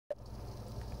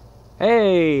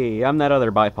Hey, I'm that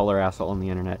other bipolar asshole on the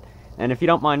internet. And if you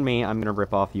don't mind me, I'm gonna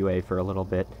rip off UA for a little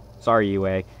bit. Sorry,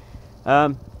 UA.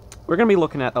 We're gonna be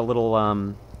looking at a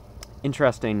little,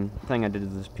 interesting thing I did to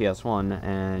this PS1,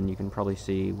 and you can probably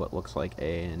see what looks like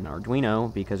an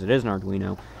Arduino, because it is an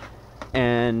Arduino.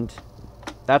 And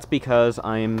that's because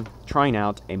I'm trying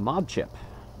out a Modchip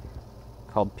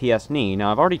called PsNee.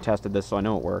 Now, I've already tested this, so I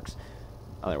know it works.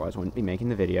 Otherwise, I wouldn't be making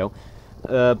the video.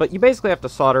 But you basically have to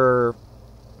solder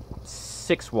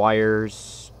 6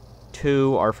 wires.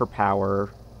 2 are for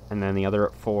power, and then the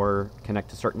other 4 connect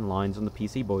to certain lines on the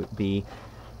PCB.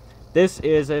 This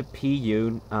is a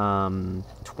PU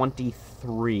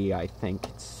 23, I think.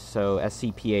 So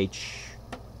SCPH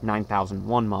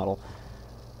 9001 model.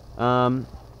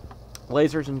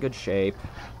 Laser's in good shape.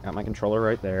 Got my controller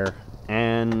right there.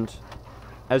 And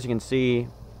as you can see,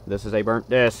 this is a burnt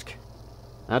disc.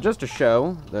 Now, just to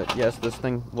show that, yes, this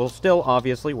thing will still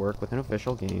obviously work with an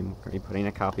official game, we're putting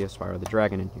a copy of Spyro the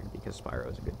Dragon in here, because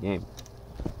Spyro is a good game.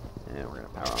 And we're going to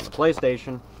power on the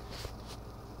PlayStation.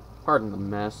 Pardon the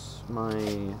mess. My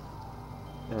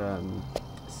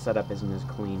setup isn't as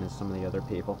clean as some of the other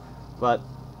people. But,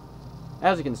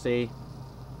 as you can see,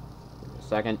 give it a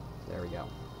second, there we go.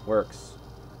 Works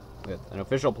with an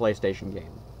official PlayStation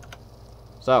game.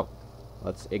 So,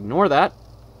 let's ignore that.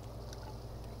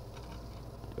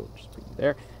 Just put you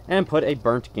there, and put a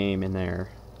burnt game in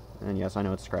there. And yes, I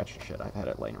know it's scratched to shit. I've had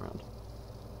it laying around.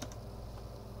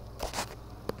 I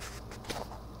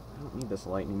don't need this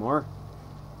light anymore.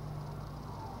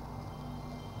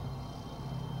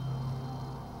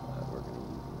 We're gonna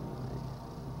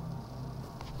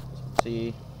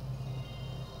use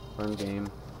my burn game,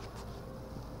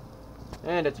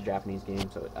 and it's a Japanese game,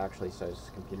 so it actually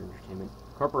says Computer Entertainment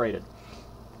Incorporated.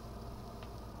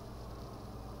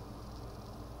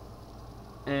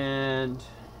 And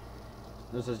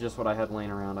this is just what I had laying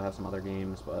around. I have some other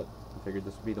games, but I figured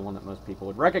this would be the one that most people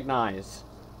would recognize.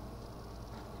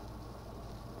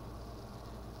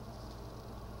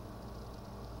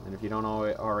 And if you don't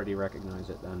already recognize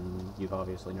it, then you've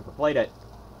obviously never played it.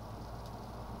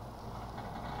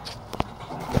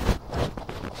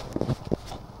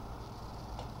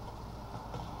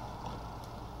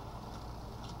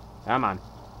 Come on.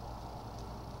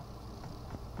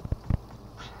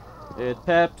 It's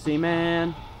Pepsi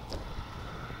Man.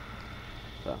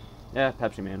 So, yeah,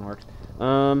 Pepsi Man works.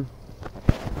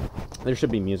 There should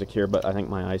be music here, but I think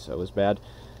my ISO is bad.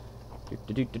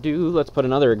 Let's put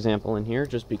another example in here,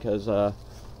 just because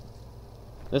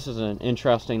this is an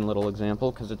interesting little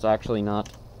example, because it's actually not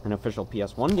an official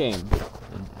PS1 game.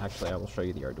 And actually, I will show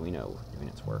you the Arduino doing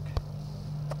its work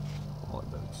while it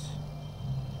boots.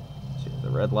 See the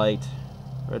red light,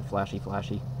 red flashy.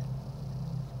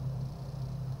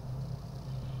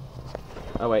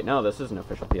 Oh wait, no, this is an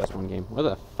official PS1 game. What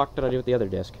the fuck did I do with the other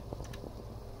disc?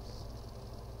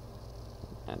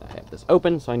 And I have this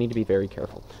open, so I need to be very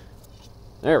careful.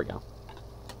 There we go.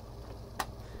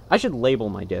 I should label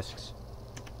my discs.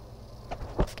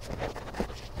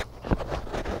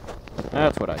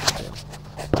 That's what I should do.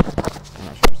 And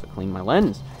I should also clean my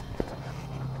lens.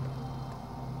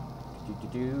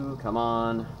 Come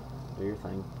on. Do your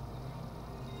thing.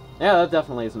 Yeah, that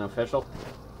definitely isn't official.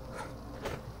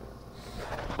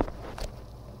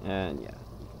 And yeah,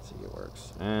 you can see it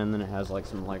works. And then it has like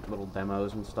some like little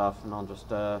demos and stuff, and I'll just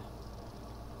play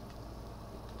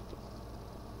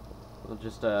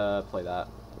that.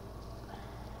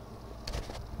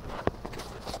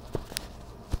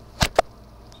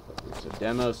 It's a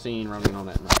demo scene running on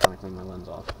it, and I'm trying to clean my lens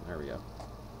off. There we go.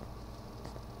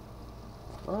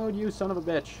 Oh, you son of a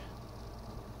bitch.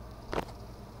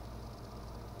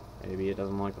 Maybe it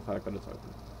doesn't like the fact that it's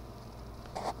open.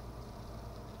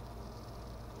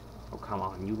 Oh, come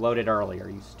on. You loaded earlier,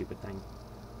 you stupid thing.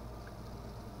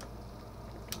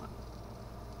 Come on.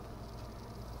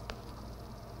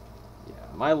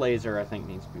 Yeah, my laser, I think,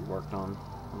 needs to be worked on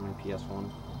my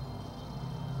PS1.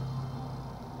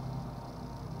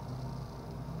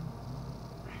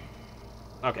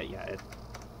 Okay, yeah, laser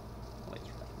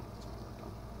definitely needs to be worked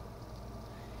on.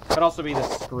 Could also be the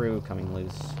screw coming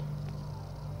loose.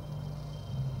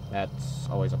 That's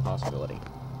always a possibility.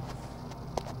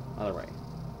 Other way.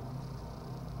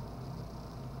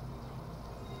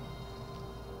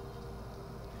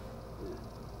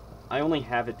 I only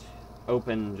have it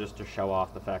open just to show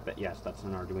off the fact that, yes, that's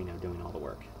an Arduino doing all the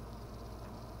work.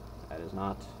 That is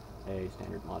not a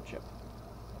standard mod chip.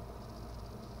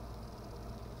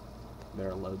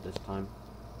 Better load this time.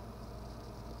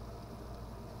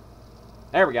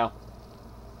 There we go.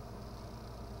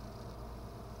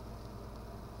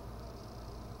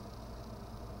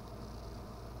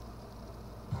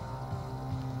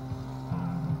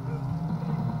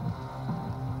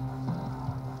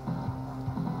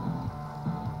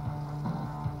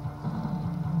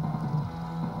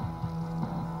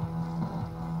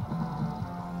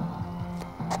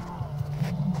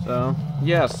 So,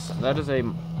 yes, that is a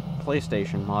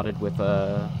PlayStation modded with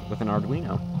an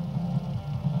Arduino.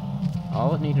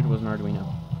 All it needed was an Arduino.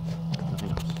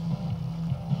 Nothing else.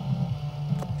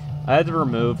 I had to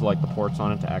remove, like, the ports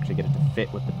on it to actually get it to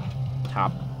fit with the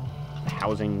top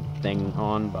housing thing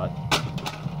on, but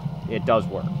it does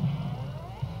work.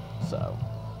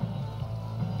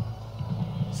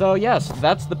 So yes,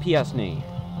 that's the PsNee.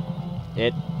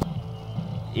 It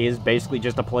is basically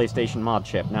just a PlayStation mod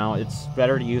chip. Now, it's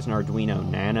better to use an Arduino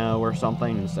Nano or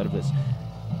something instead of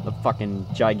the fucking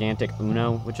gigantic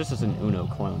Uno, which this is an Uno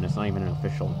clone. It's not even an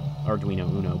official Arduino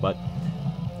Uno, but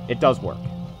it does work.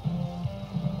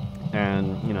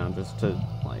 And, you know, just to,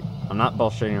 like, I'm not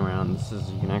bullshitting around. This is,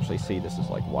 you can actually see this is,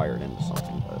 like, wired into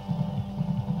something, but,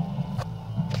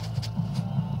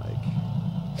 like,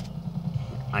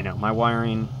 I know, my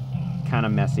wiring, kind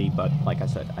of messy, but, like I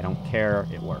said, I don't care,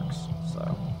 it works.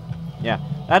 So, yeah,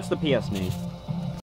 that's the PsNee.